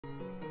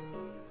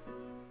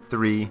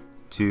3,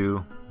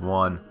 2,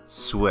 1,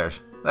 swish.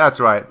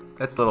 That's right.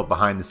 That's a little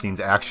behind-the-scenes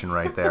action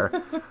right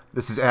there.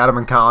 This is Adam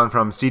and Colin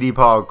from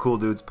CDPOG, cool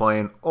dudes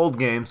playing old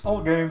games.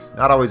 Old games.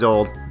 Not always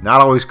old,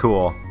 not always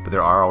cool, but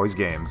there are always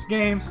games.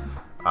 Games.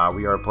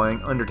 We are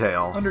playing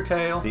Undertale.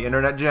 Undertale. The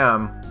internet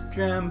gem.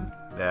 Gem.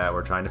 That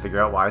we're trying to figure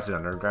out why it's an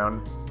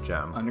underground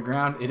gem.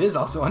 Underground. It is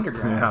also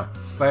underground. Yeah.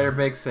 Spider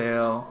bake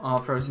sale. All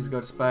proceeds go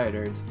to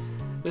spiders.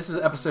 This is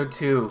episode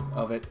 2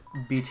 of it.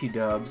 BT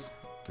dubs.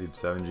 Leave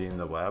 7G in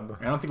the web.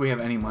 I don't think we have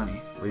any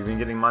money. We've been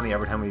getting money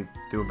every time we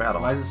do a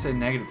battle. Why does it say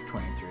negative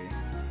 23?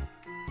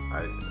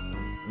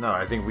 No,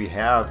 I think we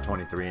have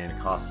 23 and it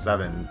costs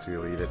 7 to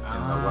leave it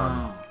in the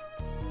web.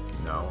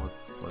 No,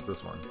 what's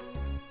this one?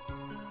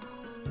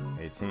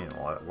 18.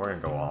 Well, we're gonna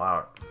go all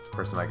out. It's the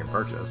first time I can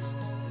purchase.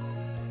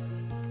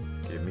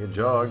 Give me a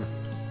jug.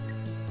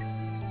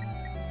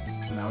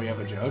 So now we have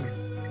a jug.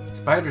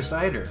 Spider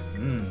cider.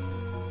 Mmm.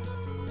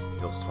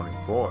 Feels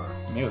 24.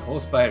 Made with whole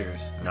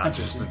spiders. Not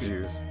just the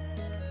juice.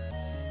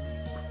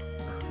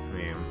 I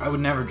mean, I would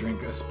never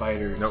drink a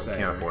spider nope, cider.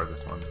 can't afford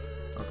this one.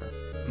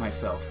 Okay.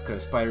 Myself,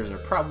 because spiders are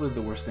probably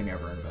the worst thing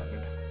ever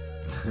invented.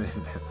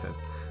 That's it.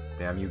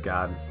 Damn you,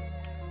 God.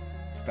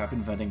 Stop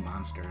inventing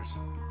monsters.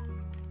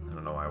 I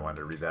don't know why I wanted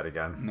to read that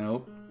again.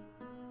 Nope.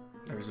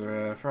 There's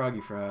a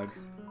froggy frog.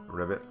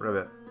 Ribbit,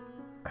 ribbit.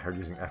 I heard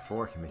using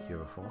F4 can make you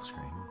have a full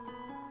screen.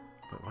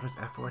 But what does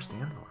F4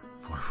 stand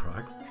for? 4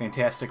 frogs?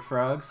 Fantastic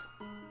frogs.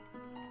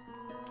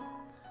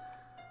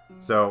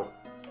 So,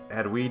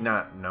 had we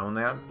not known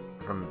that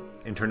from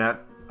internet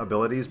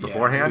abilities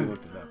beforehand, we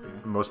looked it up, yeah.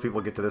 Most people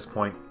get to this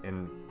point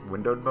in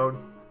windowed mode.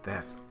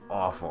 That's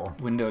awful.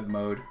 Windowed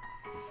mode.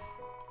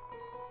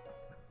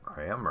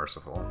 I am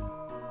merciful.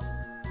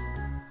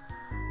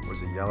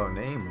 What's a yellow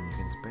name when you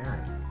can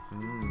spare it?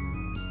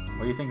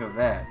 What do you think of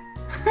that?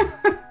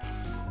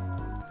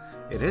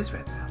 It is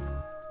red apple.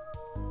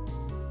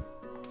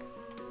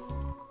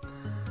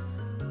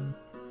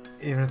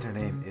 Even if their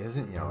name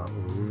isn't yellow.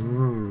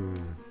 Ooh.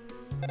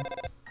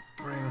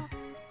 Ring.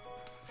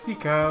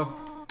 Seacow.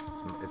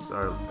 It's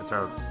our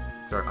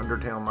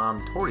Undertale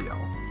mom, Toriel.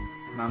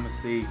 Mama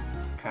C.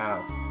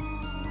 Cow.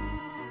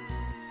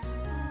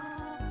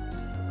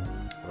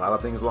 A lot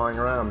of things lying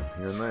around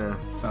here and there.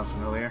 Sounds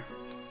familiar.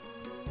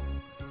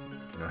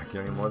 You're not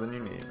getting more than you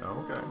need.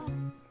 Okay.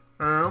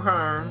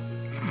 Okay.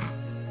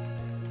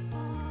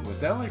 Was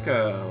that like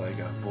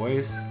a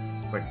voice?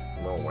 It's like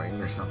Lil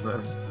Wayne or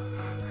something.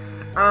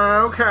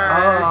 Okay.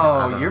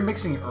 Oh, you're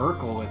mixing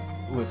Urkel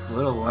with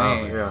Lil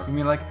Wayne. Oh, yeah. You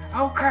mean like,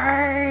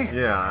 okay?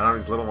 Yeah, I don't know,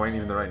 is Lil Wayne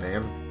even the right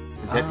name?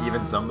 Is that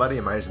even somebody?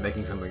 Am I just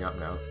making something up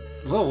now?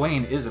 Lil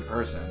Wayne is a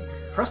person.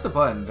 Press the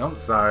button. Don't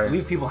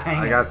leave people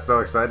hanging. I got so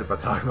excited about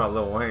talking about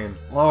Lil Wayne.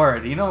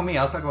 Lord, you know me.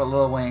 I'll talk about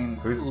Lil Wayne.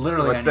 What's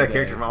that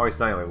character from Always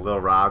Sunny? Like Lil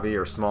Robbie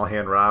or Small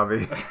Hand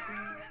Robbie?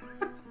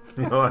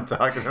 You know what I'm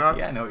talking about?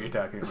 Yeah, I know what you're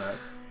talking about.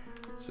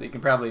 So you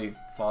can probably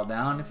fall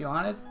down if you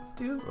wanted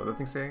to. What are the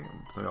things saying?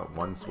 Something about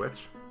one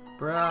switch?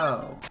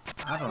 Bro,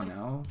 I don't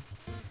know.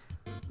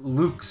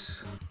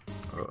 Luke's.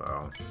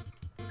 Uh-oh.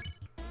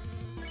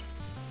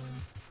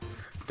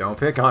 Don't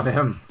pick on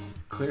him.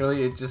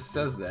 Clearly it just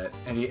says that,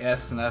 and he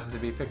asks not to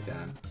be picked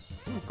on.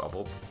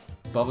 Bubbles.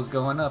 Bubbles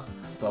going up,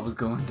 bubbles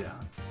going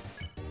down.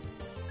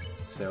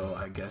 So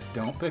I guess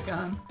don't pick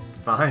on?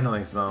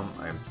 Finally some.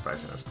 I'm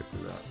probably gonna skip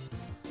through that.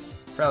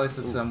 Probably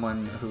said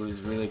someone who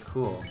is really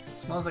cool.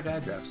 Smells like eye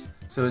drops.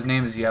 So his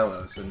name is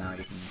Yellow, so now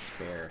you can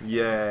spare.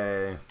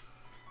 Yay.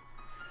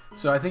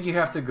 So I think you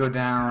have to go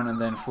down and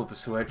then flip a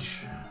switch.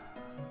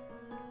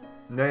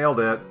 Nailed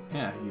it.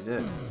 Yeah, you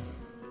did.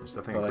 There's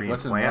definitely a green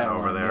plant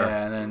over there.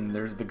 Yeah, and then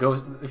there's the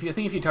ghost. If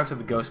you talk to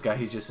the ghost guy,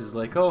 he just is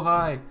like, "Oh,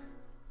 hi."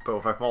 But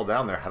if I fall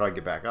down there, how do I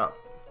get back up?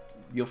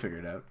 You'll figure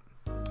it out.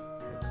 So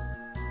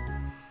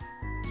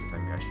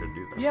maybe I should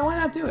do that. Yeah, why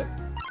not do it?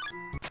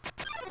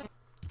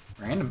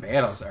 Random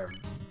battles are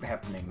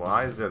happening.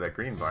 Why is there that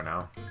green bar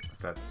now? Is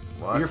that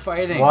what? You're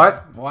fighting.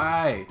 What?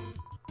 Why?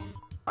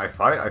 I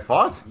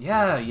fought?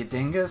 Yeah, you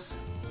dingus.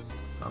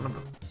 Son of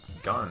a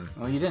gun.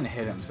 Well, you didn't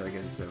hit him, so I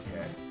guess it's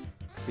okay.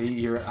 See,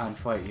 you're on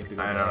fight. You have to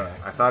go I know.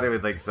 back. I thought it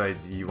would like say,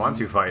 "Do you want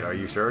to fight? Are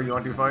you sure you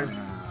want to fight?"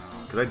 No.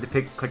 Because I had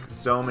to click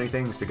so many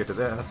things to get to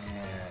this.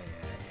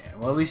 Yeah.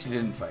 Well, at least you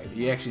didn't fight.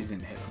 You actually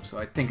didn't hit him, so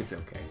I think it's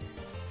okay.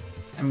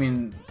 I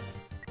mean,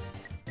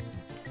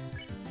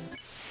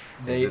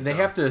 they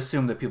have to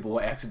assume that people will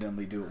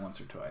accidentally do it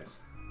once or twice.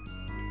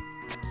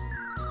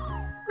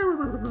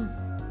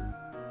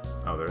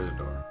 Oh, there's a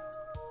door.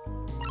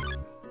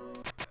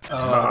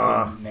 Oh,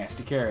 that's a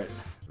nasty carrot.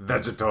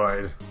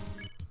 Vegetoid.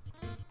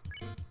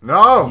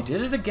 No! You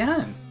did it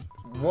again.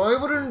 Why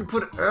wouldn't you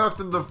put act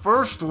in the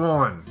first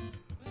one?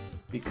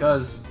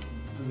 Because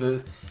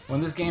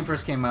when this game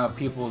first came out,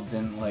 people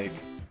didn't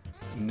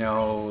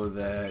know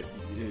that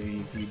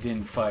if you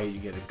didn't fight, you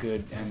get a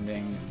good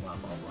ending and blah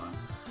blah blah.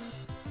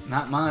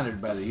 Not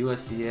monitored by the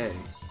USDA.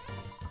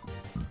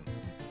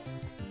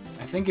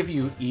 I think if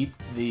you eat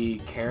the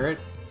carrot,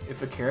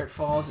 if a carrot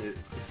falls, it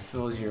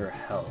fills your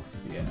health.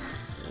 Yeah.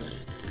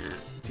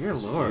 Dear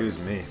Lord.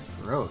 Excuse me.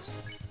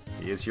 Gross.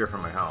 He is here for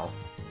my health.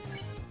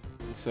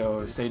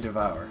 So say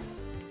devour.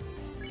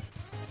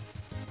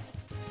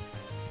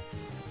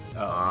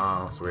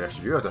 Oh, so we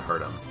actually do have to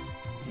hurt him.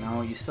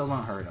 No, you still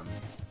don't hurt him.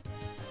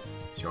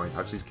 Do you only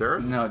touch these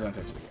carrots? No, don't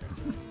touch the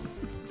carrots.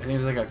 I think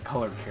it's like a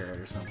colored carrot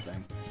or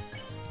something.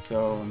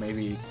 So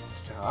maybe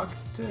talk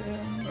to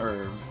him?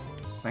 Or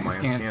plants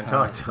can't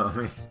talk to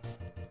me.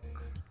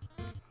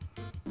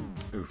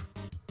 Oof.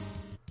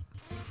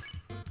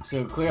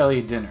 So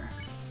clearly dinner.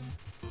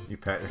 You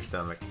pat your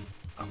stomach.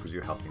 Offers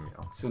you a healthy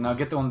meal. So now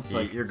get the one that's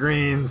Eat your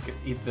greens.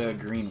 Eat the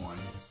green one.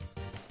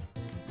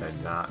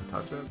 And not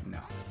touch it? No.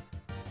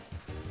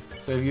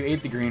 So if you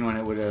ate the green one,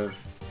 it would have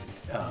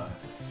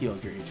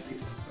healed your HP.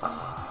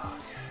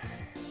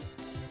 Okay.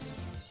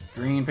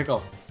 Green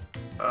pickle.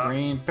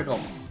 Green pickle.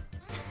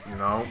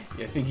 Nope.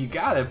 I think you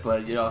got it,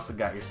 but you also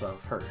got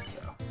yourself hurt,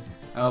 so.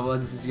 Oh, well,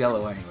 this is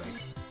yellow anyway.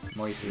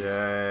 Moises.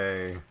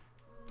 Yay.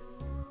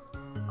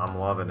 I'm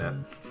loving it.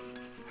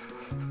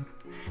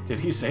 Did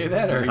he say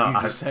that, or are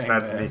you just saying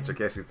that's that? That's me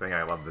sarcastically saying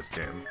I love this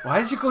game. Why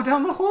did you go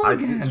down the hole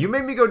again? You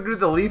made me go do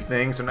the leaf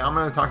thing, so now I'm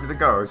going to talk to the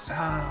ghost.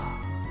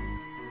 Oh.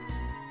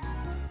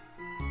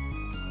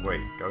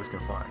 Wait, ghosts can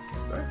fly,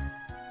 can't they?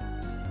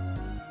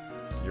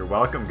 You're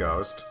welcome,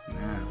 ghost.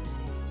 Yeah.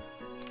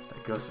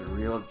 That ghost's a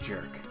real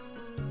jerk.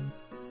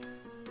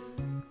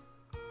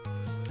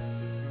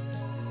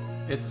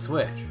 It's a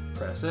switch.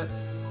 Press it.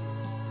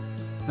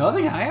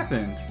 Nothing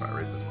happened. I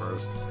read this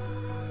first.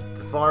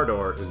 The far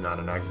door is not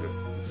an exit.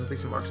 It simply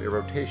marks a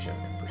rotation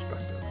in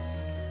perspective.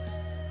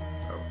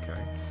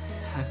 Okay.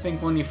 I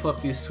think when you flip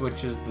these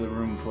switches, the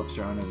room flips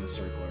around in a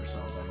circle or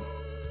something.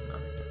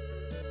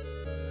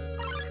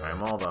 Try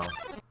them all, though.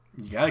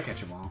 You gotta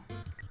catch them all.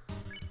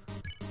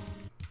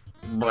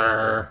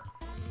 Blur.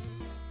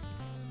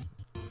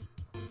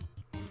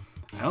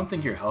 I don't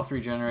think your health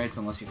regenerates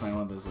unless you find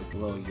one of those like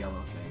little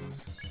yellow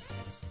things.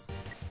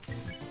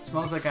 It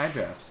smells like eye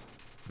drops.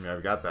 I mean,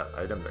 I've got that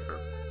item that could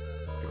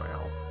do my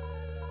health.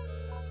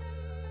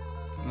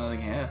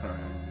 Nothing happened.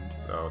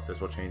 So this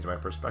will change my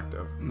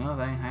perspective.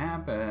 Nothing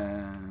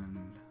happened.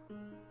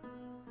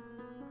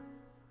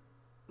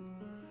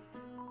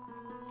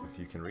 If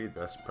you can read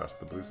this, press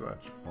the blue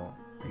switch. Well,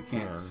 You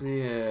can't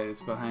see it.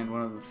 It's behind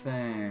one of the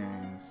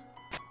things.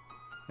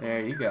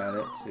 There, you got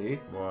it. See?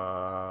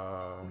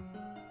 Whoa.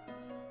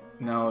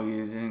 No,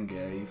 you didn't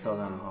get it. You fell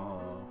down a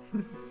hole.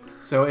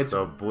 So it's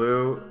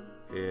blue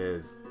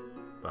is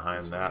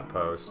behind that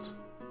post.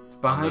 It's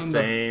behind the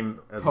same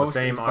post, the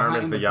same arm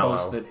as the yellow.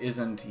 Post that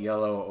isn't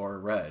yellow or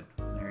red.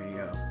 There you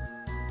go.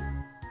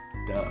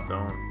 Duh.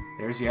 Don't.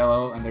 There's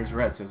yellow and there's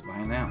red, so it's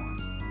behind that one.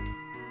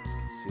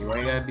 See why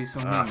you gotta be so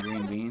mean,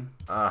 green bean?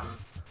 A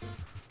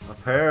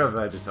pair of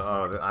vegetables.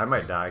 Oh, I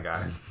might die,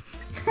 guys.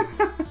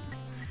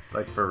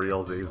 Like for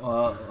realsies.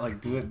 Well,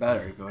 like do it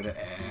better. Go to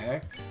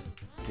act,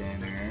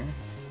 dinner.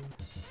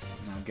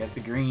 Now get the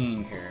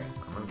green carrot.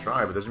 I'm gonna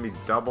try, but there's gonna be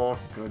double.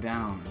 Go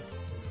down.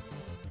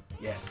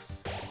 Yes.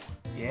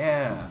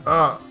 Yeah.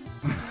 Oh.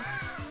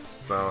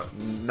 So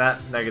not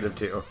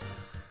 -2.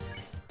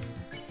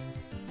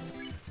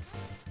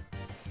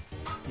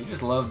 You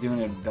just love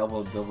doing a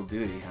double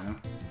duty, huh?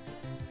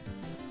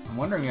 I'm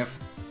wondering if,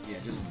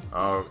 just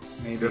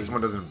maybe this one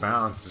doesn't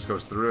bounce; just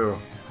goes through.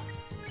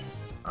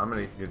 I'm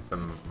gonna get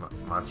some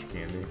monster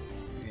candy.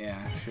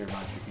 Yeah, sure,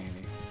 monster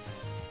candy.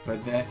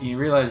 But that you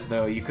realize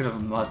though, you could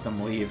have let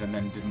them leave and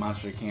then did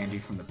monster candy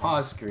from the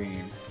pause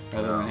screen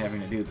rather than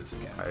having to do this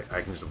again.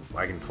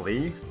 I can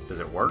flee. Does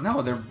it work?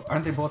 No,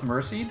 aren't they both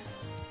mercied?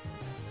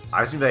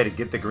 I assumed I had to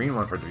get the green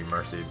one for it to be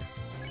mercied.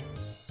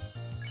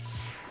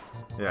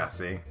 Yeah,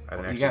 see, I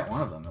didn't You got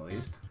one of them at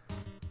least.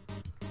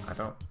 I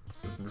don't.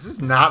 This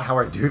is not how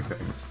I do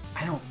things.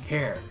 I don't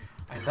care.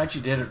 I thought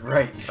you did it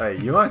right. Hey,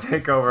 you want to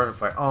take over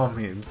by all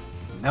means.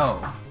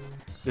 No.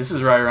 This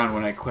is right around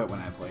when I quit when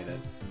I played it.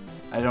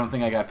 I don't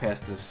think I got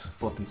past this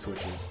flipping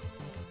switches.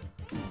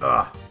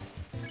 Ugh.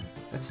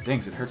 That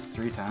stings. It hurts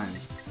 3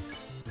 times.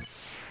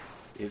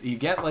 You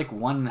get like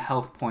 1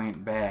 health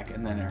point back,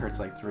 and then it hurts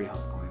like 3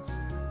 health points.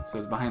 So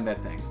it's behind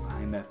that thing.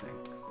 Behind that thing.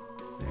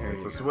 There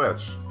It's you a go.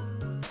 switch.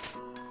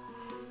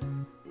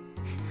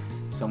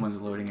 Someone's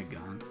loading a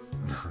gun.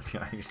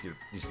 Yeah, you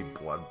see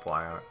blood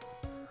fly out.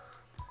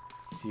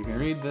 If you can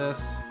read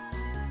this.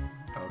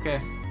 Okay.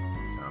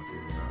 Sounds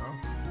easy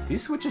now.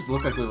 These switches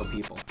look like little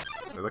people.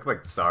 They look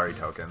like sorry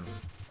tokens.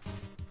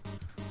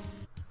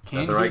 Can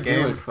is that the you right do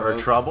game? it, Or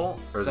folks? trouble?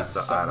 Or is it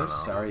I don't know.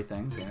 Sorry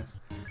things, yes.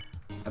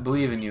 I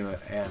believe in you,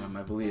 Adam.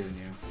 I believe in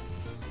you.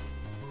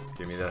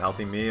 Give me that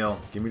healthy meal.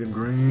 Give me them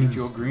greens. Eat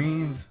your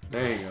greens.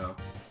 There you go.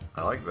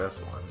 I like this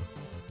one.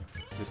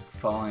 Just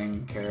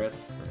falling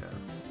carrots. Yeah.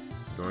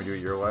 You want me to do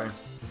it your way?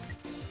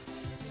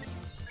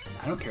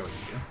 I don't care what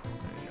you do.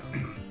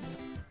 There you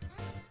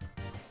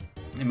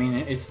I mean,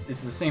 it's the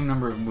same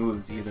number of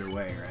moves either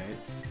way, right?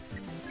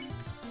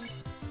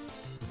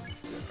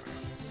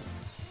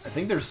 I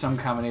think there's some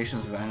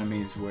combinations of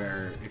enemies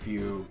where if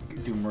you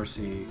do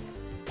mercy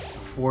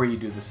before you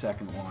do the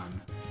second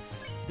one,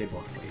 they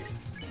both leave.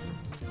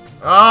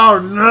 Oh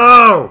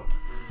no!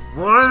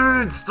 Why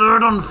did it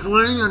start on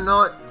flee and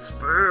not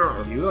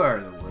spare? You are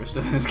the worst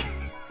of this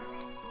game.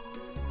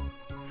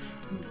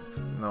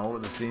 No,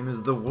 this game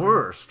is the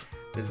worst.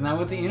 It's not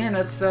what the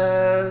internet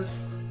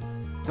says.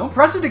 Don't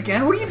press it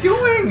again. What are you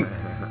doing?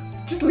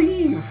 Just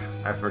leave.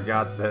 I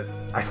forgot that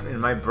in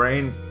my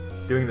brain,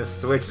 doing the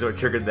switch is what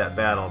triggered that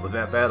battle, but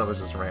that battle was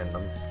just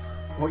random.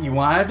 What, you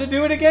wanted to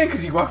do it again?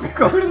 Because you walked back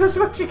over to the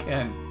switch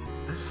again.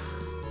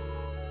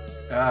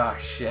 Ah,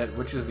 shit.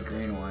 Which is the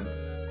green one?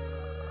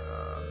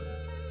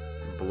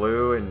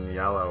 Blue and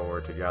yellow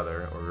were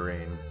together, or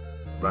green.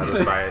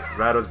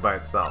 Red was by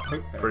itself.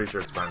 Okay. Pretty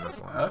sure it's by this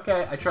one.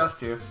 Okay, I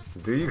trust you.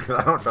 Do you? 'Cause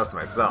I don't trust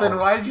myself. Then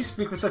why did you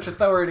speak with such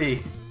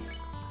authority?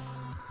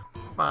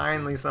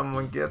 Finally,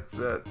 someone gets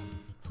it.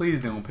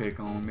 Please don't pick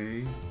on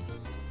me.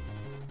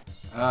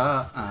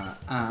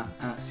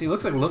 See,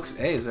 looks like Looks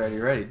A is already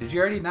ready. Did you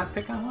already not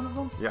pick on one of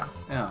them? Yeah.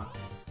 Oh,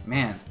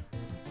 man.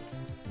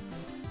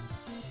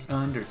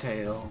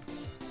 Undertale.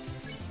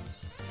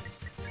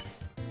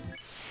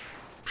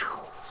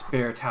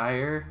 Spare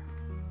tire.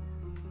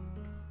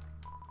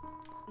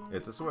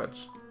 It's a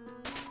switch.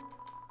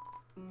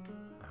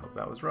 I hope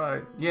that was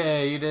right.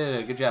 Yeah, you did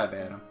it. Good job,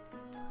 Adam.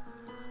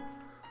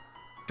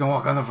 Don't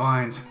walk on the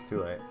vines.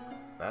 Too late.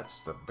 That's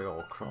just a big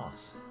old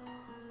cross.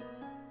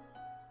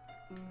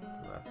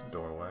 So that's a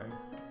doorway.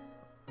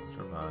 Those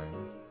are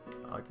vines.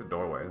 I like the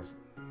doorways.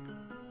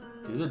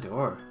 Do the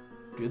door.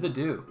 Do the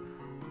do.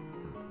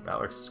 That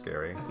looks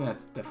scary. I think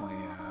that's definitely.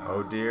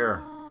 Oh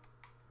dear.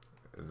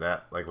 Is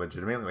that like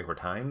legitimately like we're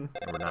timed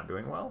and we're not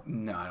doing well?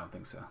 No, I don't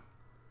think so.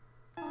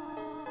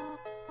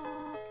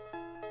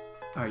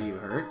 Are you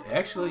hurt?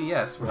 Actually,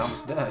 yes. We're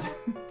almost dead.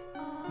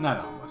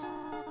 Not almost.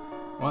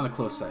 We're on the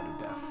close side of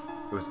death.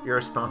 It was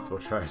irresponsible.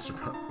 You're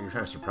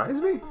trying to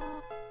surprise me?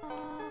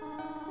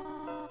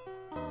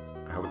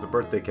 I hope it's a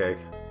birthday cake.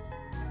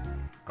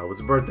 I hope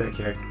it's a birthday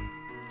cake.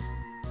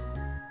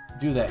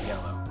 Do that,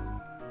 yellow.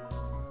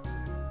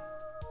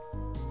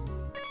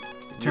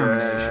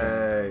 Determination.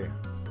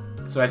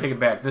 Yay. So I take it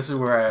back. This is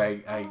where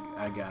I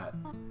got.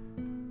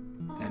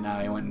 And now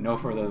I went no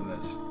further than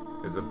this.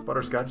 Is it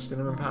butterscotch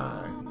cinnamon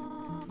pie?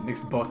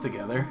 Mixed both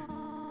together.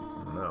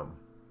 I don't know.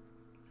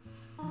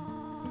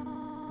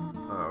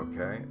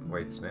 Okay.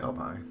 Wait, snail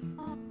pie.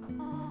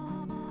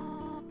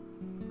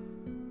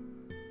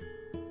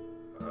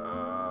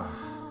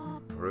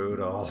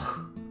 Brutal.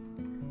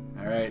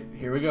 Alright,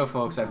 here we go,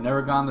 folks. I've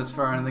never gone this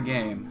far in the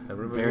game.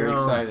 Everybody Very know.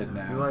 excited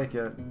now. You like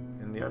it.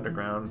 In the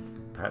underground.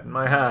 Patting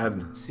my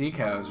head. Sea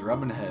cows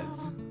rubbing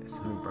heads. Is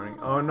something burning?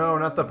 Oh no,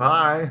 not the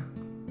pie.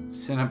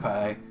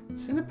 Cinnapie.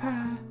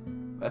 Cinnapie.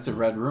 That's a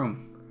red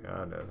room.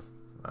 Yeah, it is.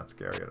 It's not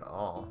scary at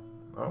all.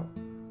 Oh.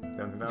 Didn't think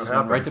that would Just went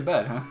happen. right to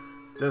bed, huh?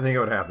 Didn't think it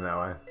would happen that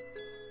way.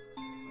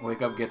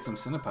 Wake up, get some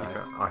cinnapie.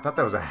 Oh, I thought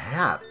that was a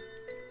hat.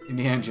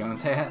 Indiana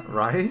Jones hat.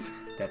 Right?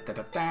 Da, da,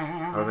 da,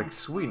 da. I was like,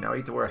 sweet, now I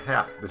get to wear a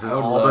hat. This has I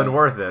would all love been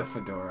worth a it.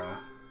 fedora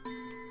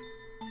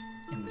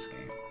in this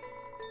game.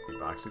 A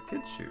box of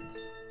kids' shoes.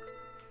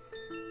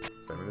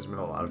 Does that mean there's been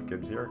a lot of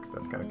kids here? Because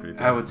that's kind of creepy.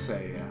 I would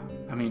say, yeah.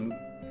 I mean,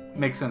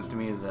 makes sense to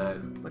me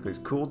that Look, these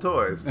cool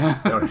toys. No,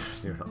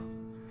 you know.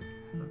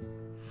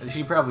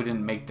 she probably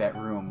didn't make that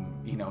room,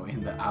 you know, in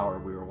the hour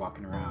we were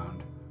walking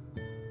around.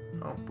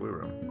 Oh, blue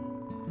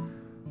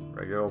room.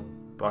 Regular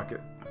old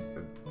bucket.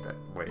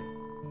 Wait.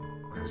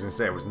 I was going to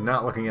say, I was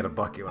not looking at a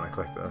bucket when I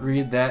clicked this.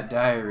 Read that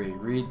diary.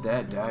 Read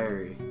that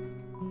diary.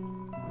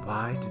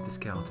 Why did the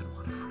skeleton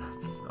want a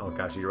friend? Oh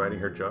gosh, you writing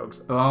her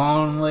jokes?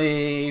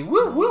 Only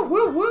woo woo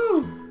woo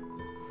woo.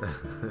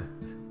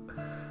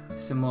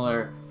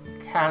 Similar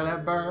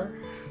caliber.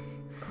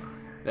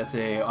 That's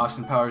a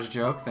Austin Powers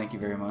joke. Thank you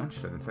very much.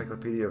 It's an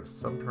encyclopedia of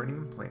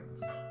subterranean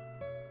plants.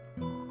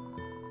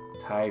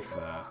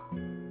 Typha.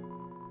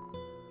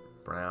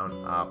 Brown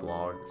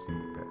oblong seed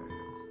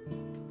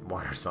pagans.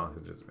 Water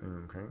sausages.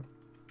 Okay.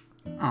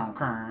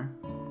 Okay.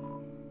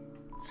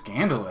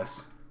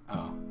 Scandalous.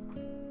 Oh.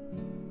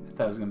 I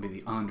thought it was going to be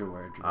the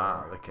underwear drawer.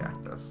 Ah, the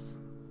cactus.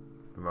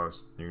 The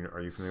most...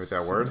 Are you familiar with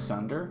that word?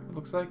 Sunder, it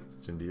looks like.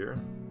 Sundir.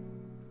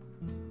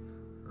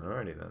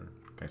 Alrighty then.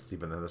 Can I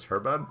sleep in this her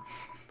bed?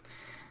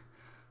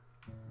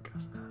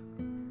 Guess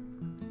not.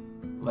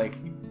 Like,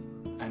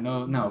 I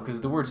know... No,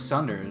 because the word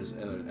sunder is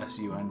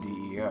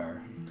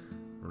S-U-N-D-E-R.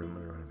 Room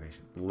under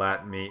renovation.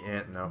 Let me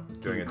in. No,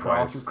 doing it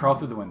Crawl twice. crawl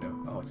through the window.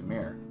 Oh, it's a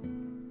mirror.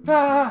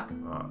 Ah!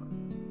 Oh,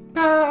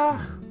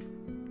 Ah!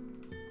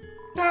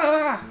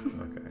 Ah!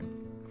 okay.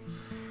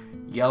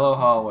 Yellow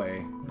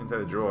hallway. Inside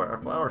the drawer are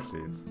flower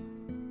seeds.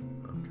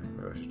 Okay,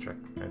 maybe I should check.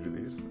 Can I do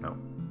these? No.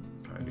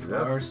 Can I do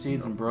Flower this?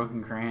 seeds No. and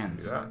broken Can I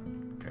crayons. do that?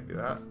 Can I do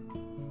that?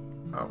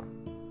 Oh.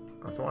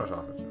 That's a water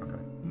sausage.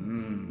 Okay.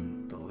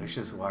 Mmm,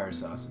 delicious wire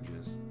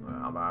sausages.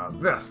 How about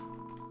this?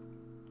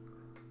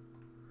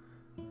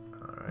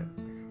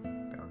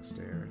 Alright.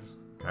 Downstairs.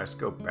 Can I just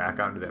go back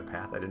onto that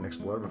path I didn't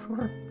explore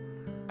before?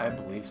 I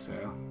believe so.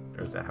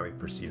 Or is that how we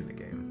proceed in the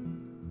game?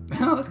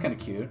 Oh, that's kind of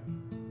cute.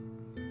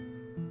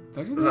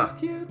 Don't you think that's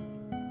cute?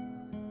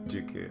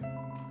 Too cute.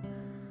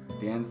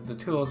 The ends of the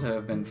tools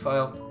have been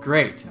filed.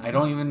 Great. I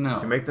don't even know.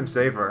 To make them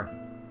safer.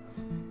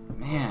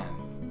 Man.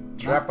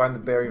 Trapped behind the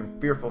barrier and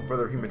fearful of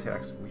further human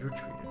attacks, we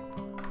retreated.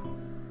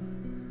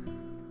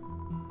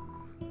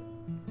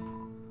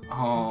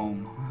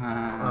 Home.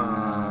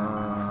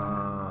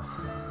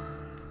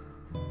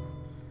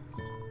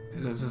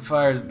 The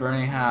fire's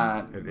burning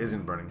hot. It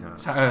isn't burning hot.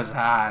 It's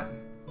hot.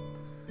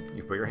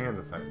 You put your hands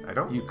inside. I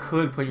don't. You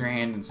could put your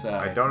hand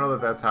inside. I don't know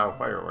that that's how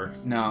fire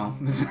works. No,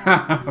 this is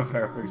not how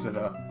fire works at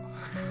all.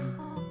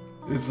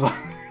 It's like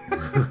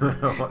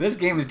this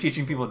game is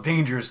teaching people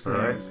dangerous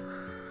things.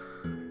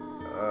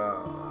 Right.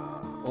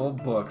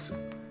 Old books.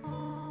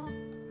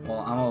 Well,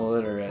 I'm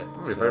illiterate.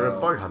 What's your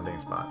favorite bug hunting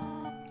spot?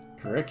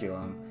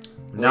 Curriculum.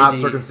 Not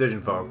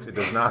circumcision, folks. It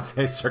does not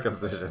say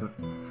circumcision.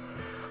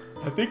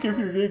 I think if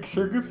you're getting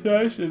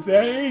circumcised at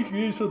that age,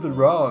 you did something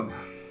wrong.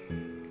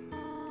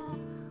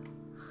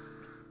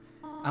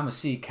 I'm a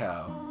sea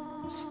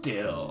cow.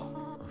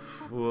 Still.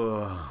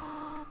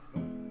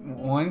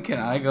 When can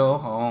I go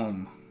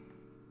home?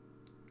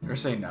 Or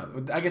say no.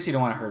 I guess you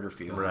don't want to hurt her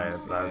feelings. Right,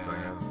 that's what I was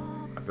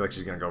thinking. I feel like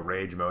she's going to go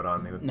rage mode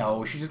on me.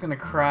 No, she's just going to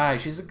cry.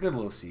 She's a good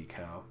little sea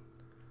cow.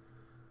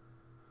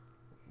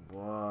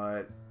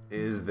 What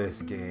is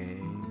this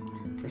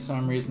game? For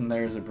some reason,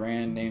 there's a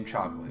brand named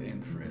chocolate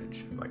in the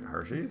fridge. Like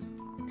Hershey's?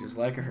 Just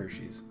like a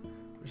Hershey's.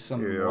 There's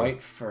some Ew.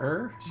 white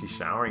fur. She's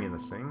showering in the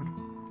sink?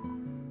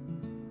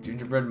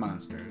 Gingerbread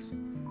monsters.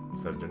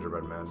 Instead of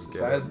gingerbread men. It's the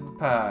size of the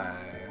pie.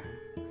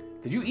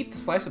 Did you eat the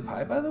slice of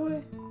pie, by the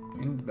way?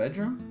 In the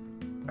bedroom?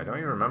 I don't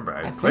even remember.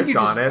 I clicked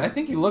on it. I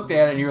think you looked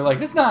at it and you were like,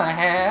 "That's not a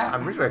hat."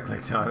 I'm pretty sure I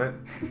clicked on it.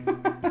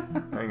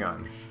 Hang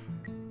on.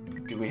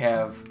 Do we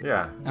have...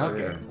 Yeah.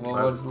 Okay. Well,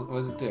 what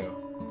does it do?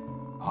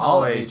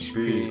 All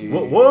HP.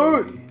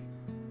 What?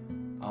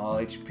 All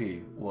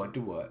HP. What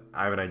do what?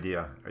 I have an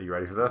idea. Are you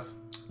ready for this?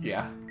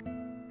 Yeah.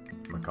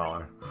 I'm gonna call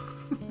her.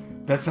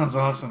 That sounds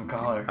awesome.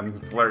 Call her. I'm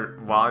gonna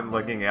flirt while I'm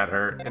looking at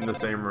her in the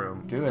same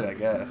room. Do it, I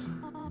guess.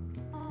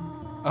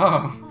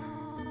 Oh.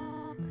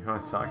 You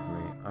want to talk to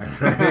me? I'm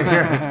right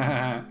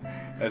here.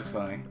 That's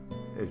funny.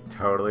 It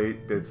totally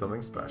did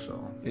something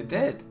special. It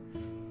did.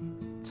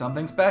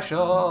 Something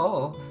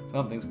special.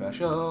 Something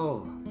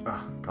special.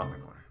 Caught my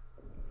corner.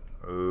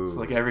 Ooh. It's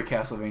like every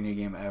Castlevania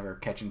game ever,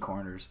 catching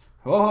corners.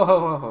 Whoa, whoa,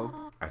 whoa,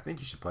 whoa. I think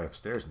you should play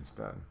upstairs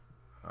instead.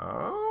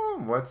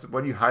 Oh, what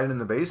are you hiding in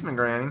the basement,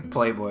 Granny?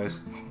 Playboys.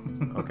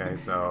 Okay,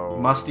 so...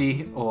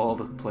 Musty,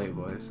 old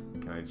Playboys.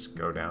 Can I just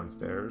go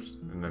downstairs?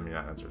 And then,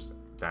 yeah, that's just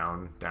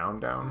down. Down,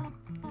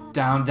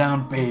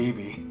 down,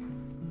 baby.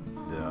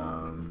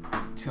 Down.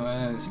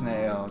 Twin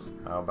snails.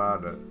 How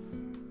about it?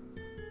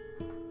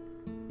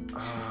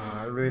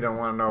 I really don't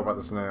want to know about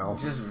the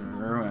snails. Just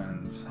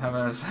ruins. Have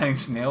an exciting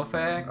snail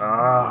fact?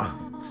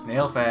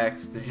 Snail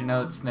facts. Did you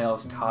know that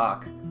snails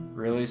talk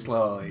really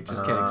slowly?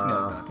 Just kidding,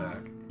 snails don't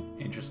talk.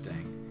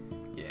 Interesting.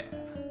 Yeah.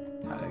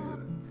 How to exit it.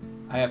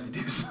 I have to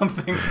do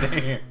something.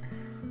 Stay here.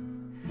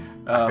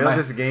 I feel like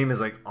this game is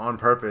like on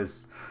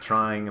purpose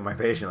trying my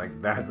patient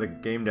like that. The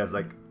game dev's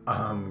like,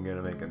 I'm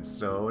gonna make him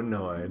so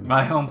annoyed.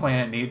 My home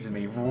planet needs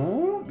me.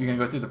 You're gonna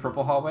go through the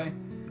purple hallway?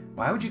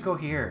 Why would you go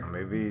here?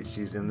 Maybe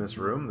she's in this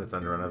room that's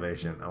under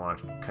renovation. I want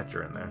to catch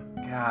her in there.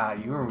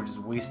 God, you are just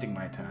wasting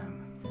my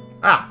time.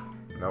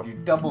 Nope. You're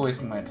double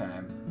wasting my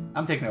time.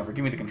 I'm taking over.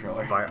 Give me the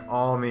controller. By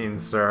all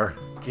means, sir.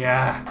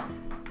 God.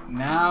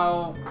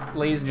 Now,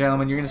 ladies and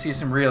gentlemen, you're gonna see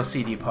some real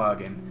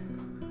CDPOGing.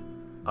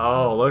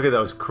 Oh, look at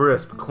those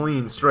crisp,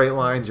 clean, straight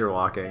lines you're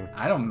walking.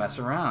 I don't mess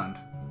around.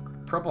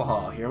 Purple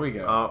Hall, here we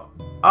go.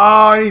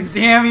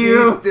 Damn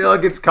you! He still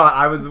gets caught.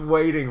 I was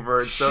waiting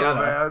for it so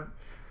bad.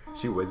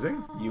 She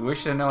whizzing? You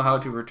wish to know how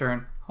to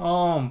return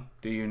home,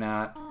 do you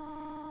not?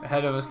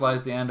 Ahead of us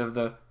lies the end of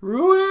the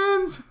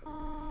ruins.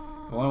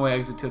 One way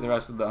exit to the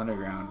rest of the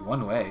underground.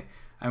 One way.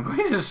 I'm going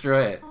to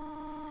destroy it.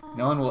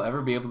 No one will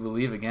ever be able to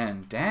leave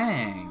again.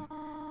 Dang.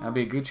 I'll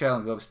be a good child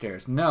and go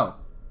upstairs. No.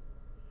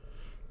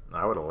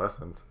 I would have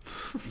listened.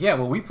 Yeah,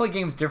 well, we play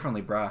games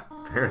differently, brah.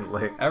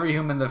 Apparently. Every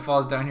human that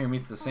falls down here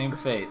meets the same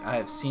fate. I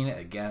have seen it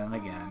again and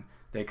again.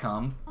 They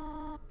come,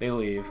 they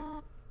leave,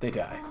 they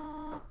die.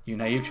 You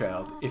naive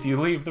child. If you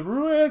leave the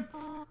ruin,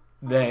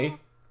 they,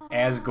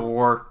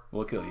 Asgore,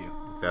 will kill you.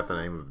 Is that the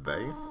name of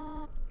they?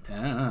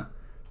 I don't know.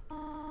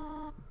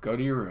 Go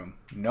to your room.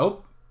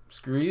 Nope.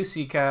 Screw you,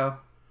 sea cow.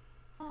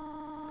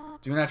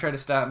 Do not try to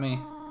stop me.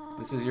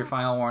 This is your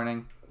final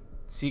warning.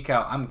 Sea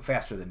cow, I'm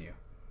faster than you.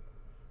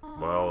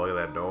 Whoa, look at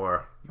that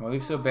door. You won't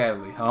leave so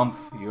badly. Humph,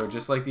 you are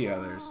just like the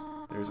others.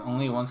 There's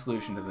only one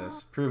solution to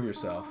this. Prove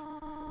yourself.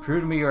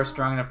 Prove to me you are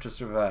strong enough to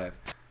survive.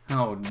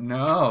 Oh,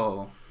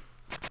 no.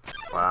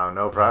 Wow,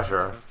 no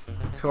pressure.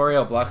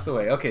 Toriel blocks the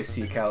way. Okay,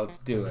 sea cow, let's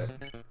do it.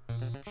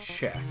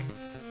 Check.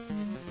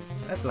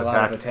 That's a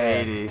lot of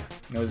attack. 80.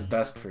 Knows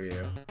best for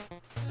you.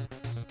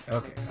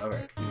 Okay,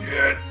 alright.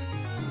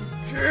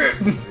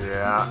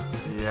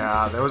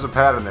 Yeah, there was a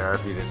pattern there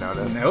if you didn't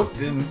notice. Nope,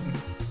 didn't.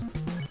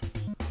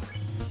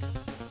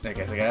 I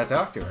guess I gotta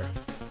talk to her.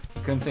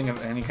 Couldn't think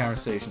of any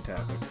conversation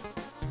topics.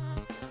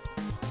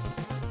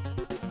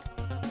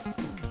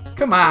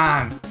 Come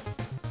on!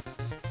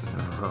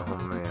 Oh,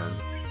 man.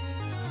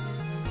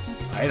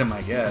 Item,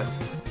 I guess.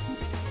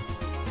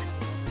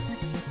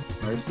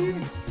 Mercy?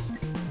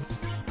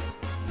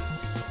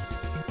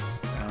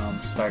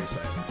 Spider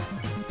side.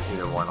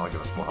 Either one, I'll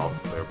give us full health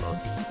if they're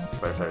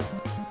both. Better side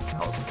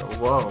health.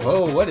 Whoa.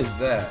 Whoa, what is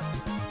that?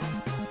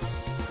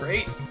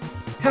 Great. It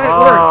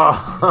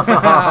Oh.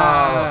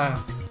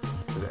 worked!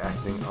 Is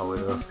acting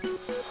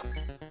aloof.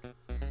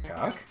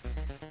 Talk?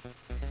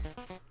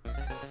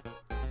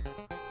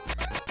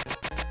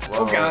 Whoa.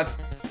 Oh god.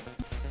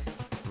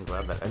 I'm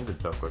glad that ended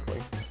so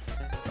quickly.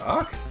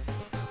 Talk?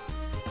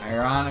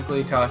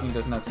 Ironically, talking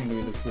does not seem to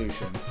be the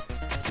solution.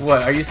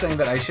 What, are you saying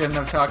that I shouldn't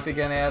have talked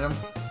again, Adam?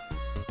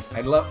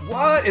 I'd love—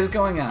 What is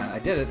going on? I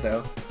did it,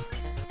 though.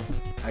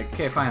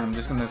 Okay, fine, I'm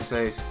just gonna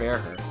say spare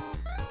her.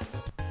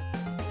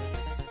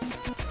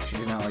 She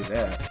did not like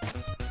that.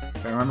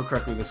 If I remember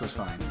correctly, this was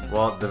fine.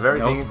 Well, the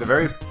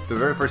very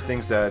first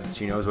thing said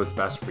she knows what's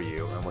best for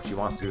you, and what she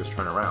wants to do is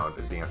turn around.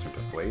 Is the answer to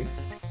flee?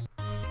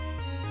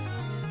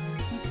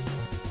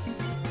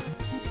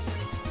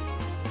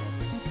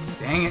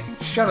 Dang it!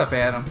 Shut up,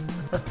 Adam.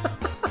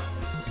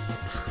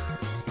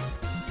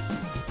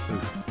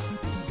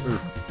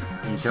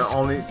 You can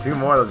only 2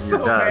 more of those and you're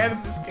So dead. bad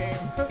at this game.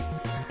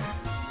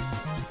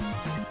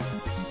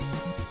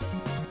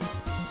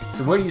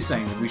 So what are you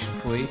saying? That we should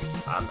flee?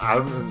 It's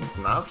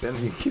an option.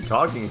 You can keep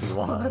talking if you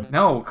want.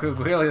 No,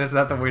 clearly that's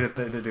not the way to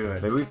do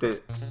it. Maybe we have to...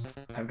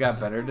 I've got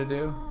better to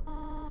do.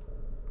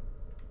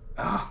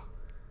 Oh.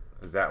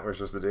 Is that what we're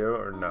supposed to do,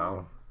 or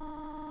no?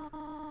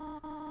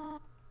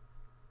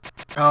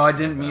 Oh, I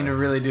didn't mean to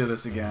really do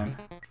this again.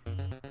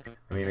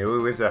 I mean, maybe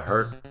we have to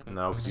hurt...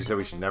 No, because you said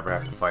we should never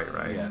have to fight,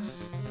 right?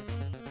 Yes.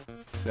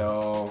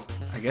 So,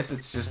 I guess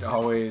it's just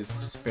always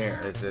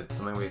spare. Is it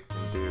something we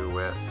can do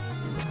with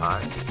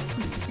pie?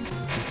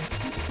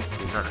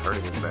 He's not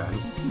hurting as bad.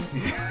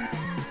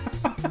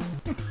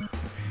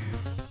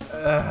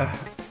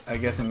 I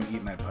guess I'm gonna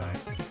eat my pie.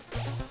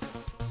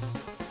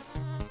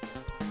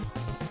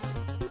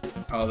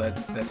 Oh,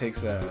 that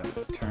takes a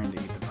turn to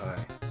eat the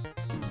pie.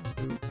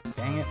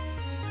 Dang it.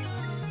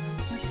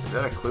 Is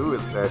that a clue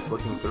that it's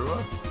looking through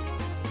us?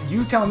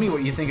 You tell me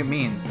what you think it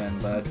means then,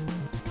 bud.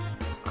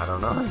 I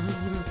don't know.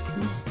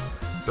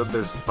 So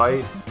there's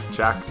fight,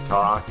 check,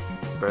 talk,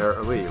 spare,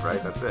 or leave,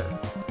 right? That's it.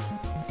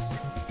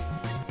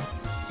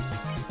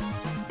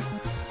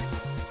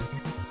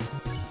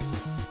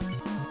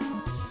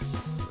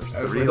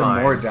 There's 3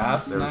 lines. More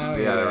dots There's, now?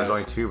 yeah, there was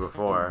only 2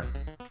 before.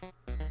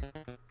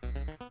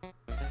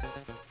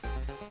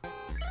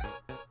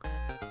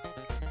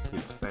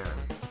 Keep sparing.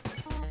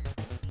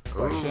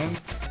 Question?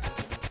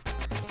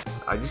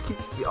 I just keep...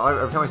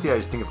 Every time I see it, I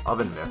just think of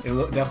oven mitts.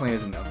 It definitely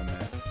is an oven mitt.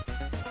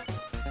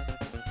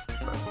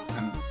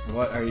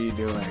 What are you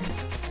doing?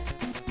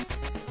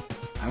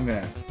 I'm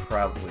gonna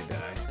probably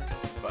die,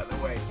 by the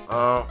way.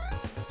 Oh.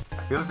 I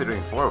feel like they're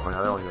doing 4 of them,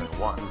 now they're only doing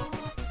 1.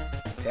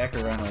 Attack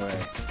or run away.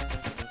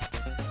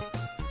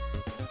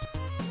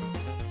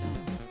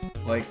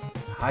 Like,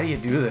 how do you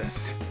do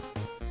this?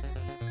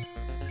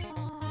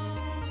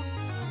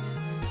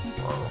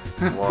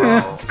 Whoa.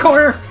 Whoa.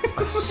 Corner!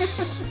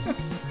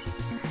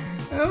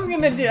 I'm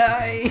gonna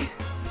die.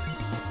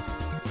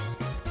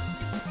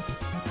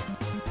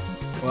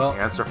 Well,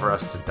 The answer for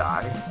us to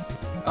die?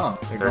 oh,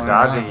 They're going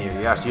dodging around.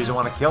 you. Yeah, she doesn't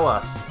want to kill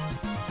us.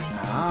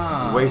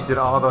 Ah. You wasted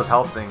all those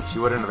health things. She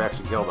wouldn't have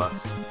actually killed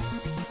us.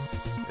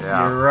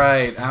 Yeah. You're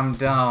right. I'm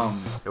dumb.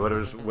 It would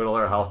have just whittled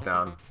our health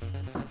down.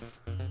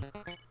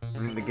 I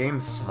mean, the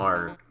game's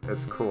smart.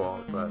 It's cool,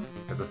 but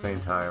at the same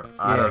time,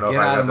 I don't know if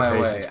get I out have of the my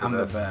patience way. for I'm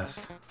this. the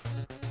best.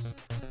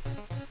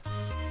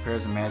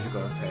 There's a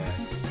magical attack.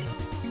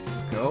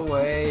 Go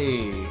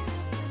away.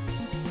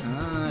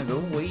 Go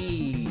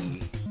away.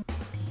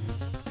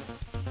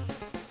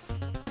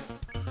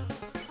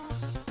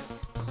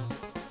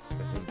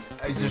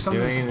 Is there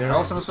something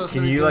else I'm supposed to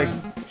Can be you doing?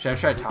 like? Should I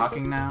try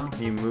talking now?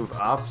 Can you move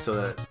up so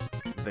that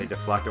they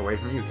deflect away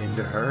from you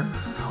into her?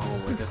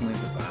 No, it doesn't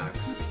leave the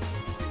box.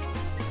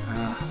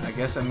 I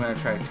guess I'm gonna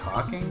try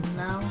talking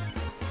now.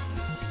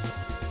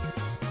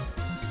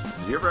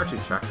 Did you ever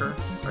actually check her?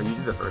 Or you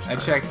did the first time? I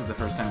checked it the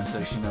first time,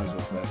 so she knows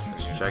what's best for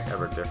Is you. check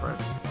ever different?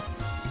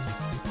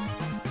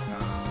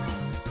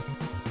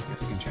 I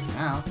guess I can check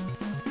now.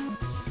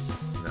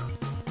 No.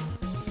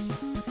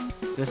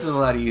 This is a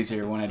lot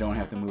easier when I don't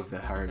have to move the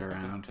heart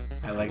around.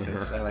 I like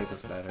this. I like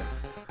this better.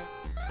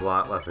 It's a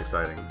lot less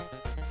exciting.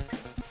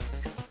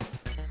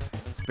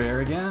 Spare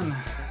again.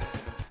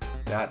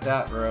 Dot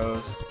dot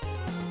Rose.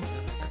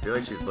 I feel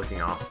like she's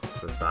looking off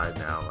to the side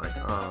now, like,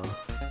 oh.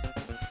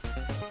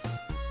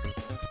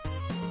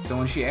 So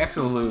when she acts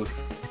aloof,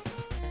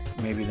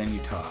 maybe then you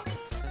talk.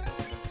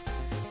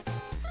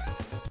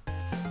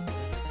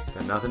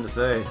 Got nothing to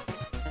say.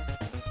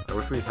 I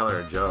wish we could tell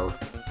her a joke.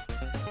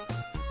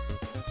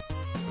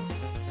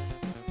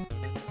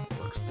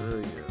 Looks through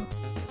you.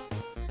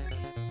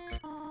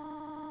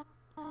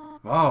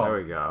 Whoa. There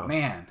we go.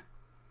 Man.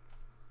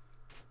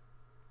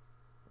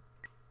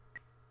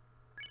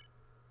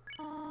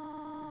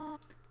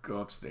 Go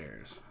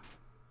upstairs.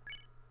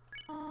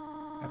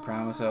 I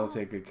promise I will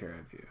take good care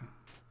of you.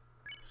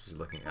 She's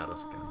looking at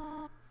us again.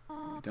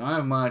 We don't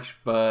have much,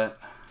 but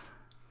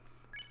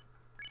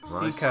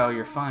Sea cow,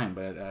 you're fine,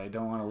 but I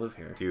don't want to live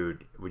here.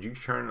 Dude, would you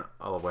turn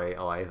away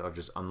a life of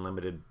just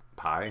unlimited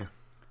pie?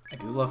 I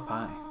do love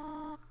pie.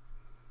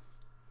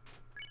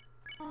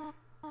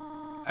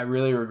 I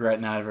really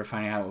regret not ever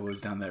finding out what was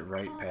down that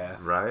right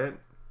path. Right?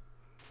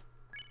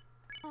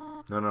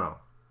 No.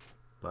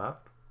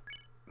 Left?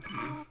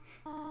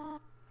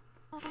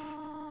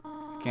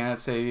 Cannot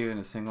save even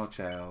a single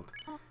child.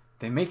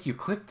 They make you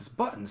click this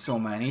button so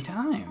many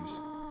times.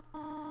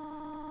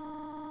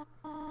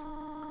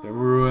 The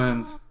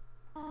ruins.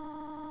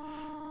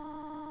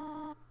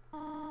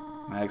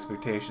 My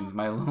expectations,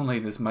 my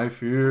loneliness, my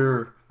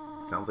fear.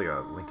 Sounds like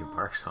a Linkin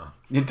Park song.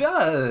 It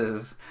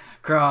does.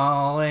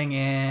 Crawling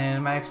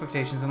in, my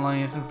expectations and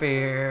loneliness and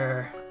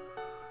fear.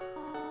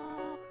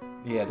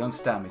 Yeah, don't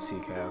stop me, Sea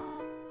Cow.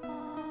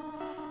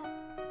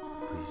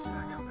 Please do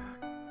not come back.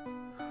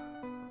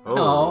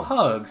 Oh,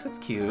 hugs. That's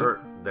cute.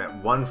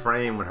 That one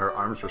frame when her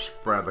arms were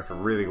spread looked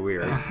really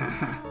weird.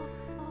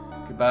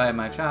 Goodbye,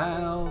 my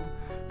child.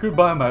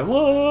 Goodbye, my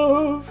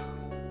love.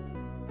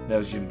 That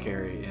was Jim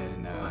Carrey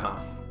in,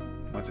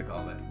 what's it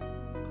called?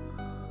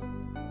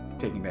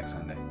 Taking Back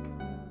Sunday.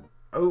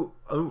 Oh.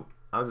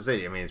 I was gonna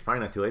say, I mean, it's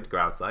probably not too late to go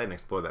outside and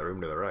explore that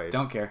room to the right.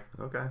 Don't care.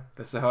 Okay.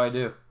 That's how I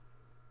do.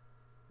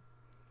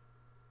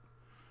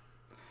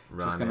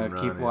 Just gonna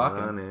keep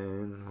walking.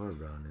 We're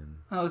running.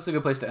 Oh, this is a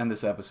good place to end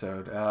this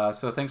episode.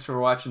 So thanks for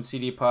watching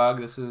CDPOG.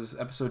 This is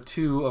episode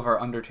 2 of our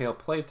Undertale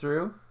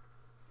playthrough.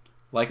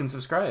 Like and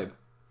subscribe.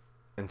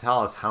 And tell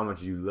us how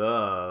much you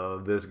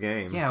love this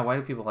game. Yeah, why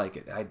do people like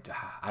it?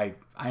 I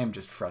am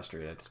just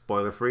frustrated.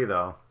 Spoiler free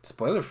though.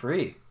 Spoiler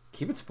free.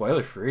 Keep it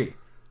spoiler free.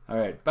 All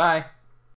right, bye.